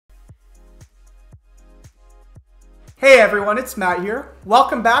Hey everyone, it's Matt here.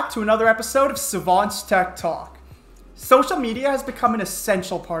 Welcome back to another episode of Savant's Tech Talk. Social media has become an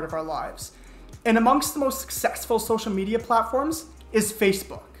essential part of our lives, and amongst the most successful social media platforms is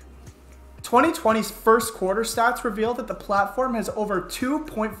Facebook. 2020's first quarter stats reveal that the platform has over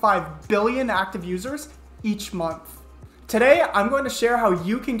 2.5 billion active users each month. Today, I'm going to share how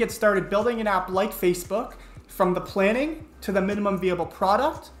you can get started building an app like Facebook, from the planning to the minimum viable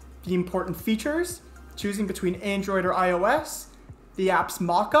product, the important features, choosing between Android or iOS, the app's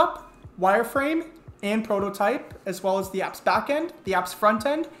mockup, wireframe, and prototype, as well as the app's backend, the app's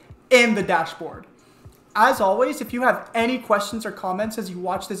frontend, and the dashboard. As always, if you have any questions or comments as you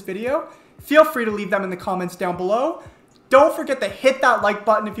watch this video, feel free to leave them in the comments down below. Don't forget to hit that like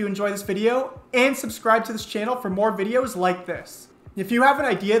button if you enjoy this video, and subscribe to this channel for more videos like this. If you have an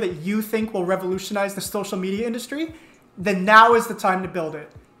idea that you think will revolutionize the social media industry, then now is the time to build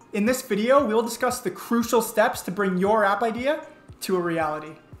it. In this video, we'll discuss the crucial steps to bring your app idea to a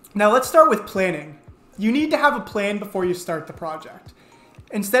reality. Now let's start with planning. You need to have a plan before you start the project.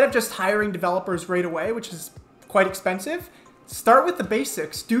 Instead of just hiring developers right away, which is quite expensive, start with the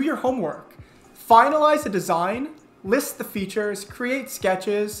basics, do your homework. Finalize the design, list the features, create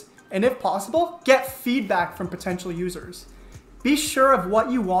sketches, and if possible, get feedback from potential users. Be sure of what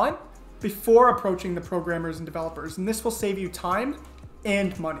you want before approaching the programmers and developers, and this will save you time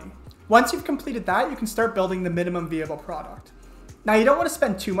and money. Once you've completed that, you can start building the minimum viable product. Now, you don't want to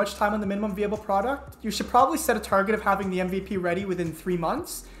spend too much time on the minimum viable product. You should probably set a target of having the MVP ready within 3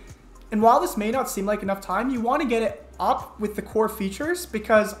 months. And while this may not seem like enough time, you want to get it up with the core features,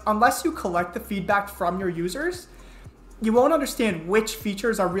 because unless you collect the feedback from your users, you won't understand which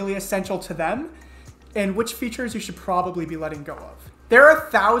features are really essential to them and which features you should probably be letting go of. There are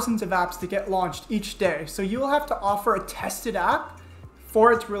thousands of apps that get launched each day, so you will have to offer a tested app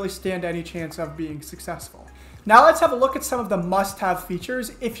for it to really stand any chance of being successful. Now let's have a look at some of the must-have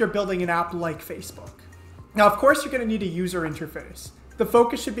features if you're building an app like Facebook. Now, of course, you're going to need a user interface. The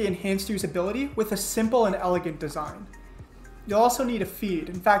focus should be enhanced usability with a simple and elegant design. You'll also need a feed.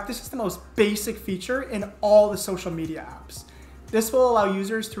 In fact, this is the most basic feature in all the social media apps. This will allow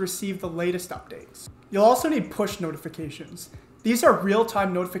users to receive the latest updates. You'll also need push notifications. These are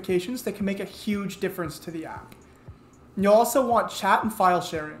real-time notifications that can make a huge difference to the app. You'll also want chat and file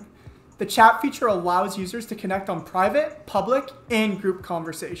sharing. The chat feature allows users to connect on private, public, and group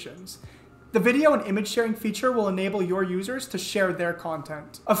conversations. The video and image sharing feature will enable your users to share their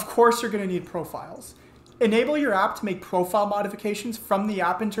content. Of course, you're going to need profiles. Enable your app to make profile modifications from the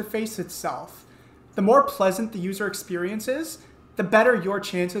app interface itself. The more pleasant the user experience is, the better your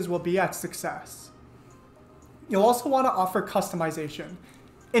chances will be at success. You'll also want to offer customization.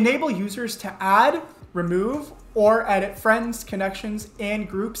 Enable users to add, remove, or edit friends, connections, and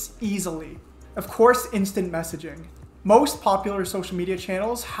groups easily. Of course, instant messaging. Most popular social media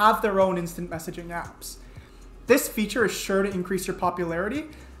channels have their own instant messaging apps. This feature is sure to increase your popularity,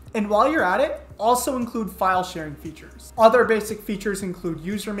 and while you're at it, also include file sharing features. Other basic features include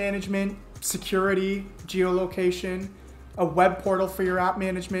user management, security, geolocation, a web portal for your app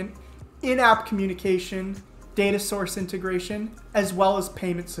management, in-app communication, data source integration, as well as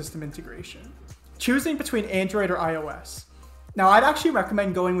payment system integration. Choosing between Android or iOS. Now, I'd actually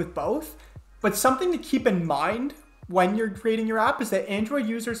recommend going with both, but something to keep in mind when you're creating your app is that Android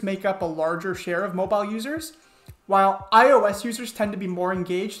users make up a larger share of mobile users, while iOS users tend to be more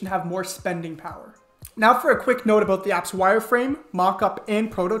engaged and have more spending power. Now, for a quick note about the app's wireframe, mockup,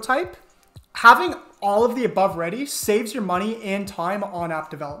 and prototype. Having all of the above ready saves your money and time on app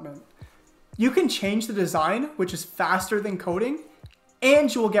development. You can change the design, which is faster than coding,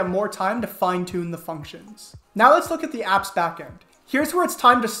 and you will get more time to fine-tune the functions. Now let's look at the app's backend. Here's where it's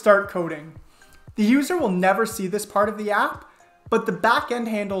time to start coding. The user will never see this part of the app, but the backend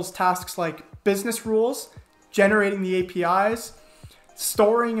handles tasks like business rules, generating the APIs,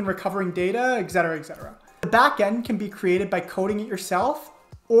 storing and recovering data, etc., etc. The backend can be created by coding it yourself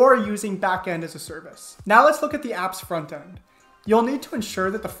or using backend as a service. Now let's look at the app's frontend. You'll need to ensure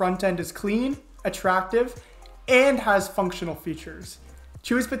that the frontend is clean, attractive, and has functional features.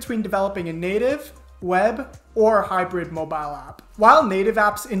 Choose between developing a native, web, or hybrid mobile app. While native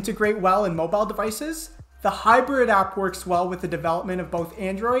apps integrate well in mobile devices, the hybrid app works well with the development of both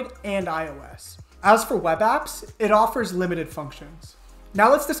Android and iOS. As for web apps, it offers limited functions.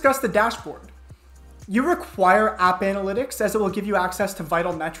 Now let's discuss the dashboard. You require app analytics as it will give you access to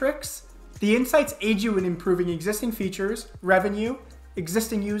vital metrics. The insights aid you in improving existing features, revenue,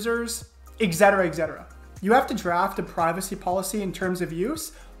 existing users, etc., etc. You have to draft a privacy policy in terms of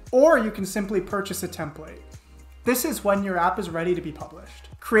use, or you can simply purchase a template. This is when your app is ready to be published.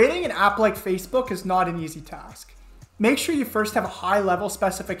 Creating an app like Facebook is not an easy task. make sure you first have a high-level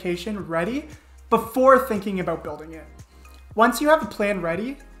specification ready before thinking about building it. Once you have a plan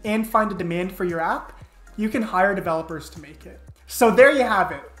ready and find a demand for your app, you can hire developers to make it. So there you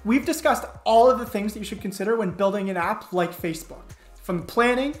have it. We've discussed all of the things that you should consider when building an app like Facebook. From the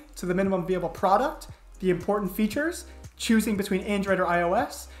planning to the minimum viable product, the important features, choosing between Android or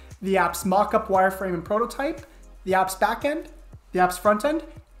iOS, the app's mock-up wireframe and prototype, the app's backend, the app's frontend,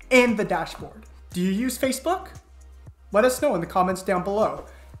 and the dashboard. Do you use Facebook? Let us know in the comments down below.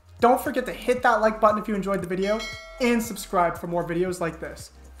 Don't forget to hit that like button if you enjoyed the video and subscribe for more videos like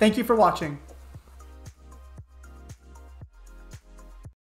this. Thank you for watching.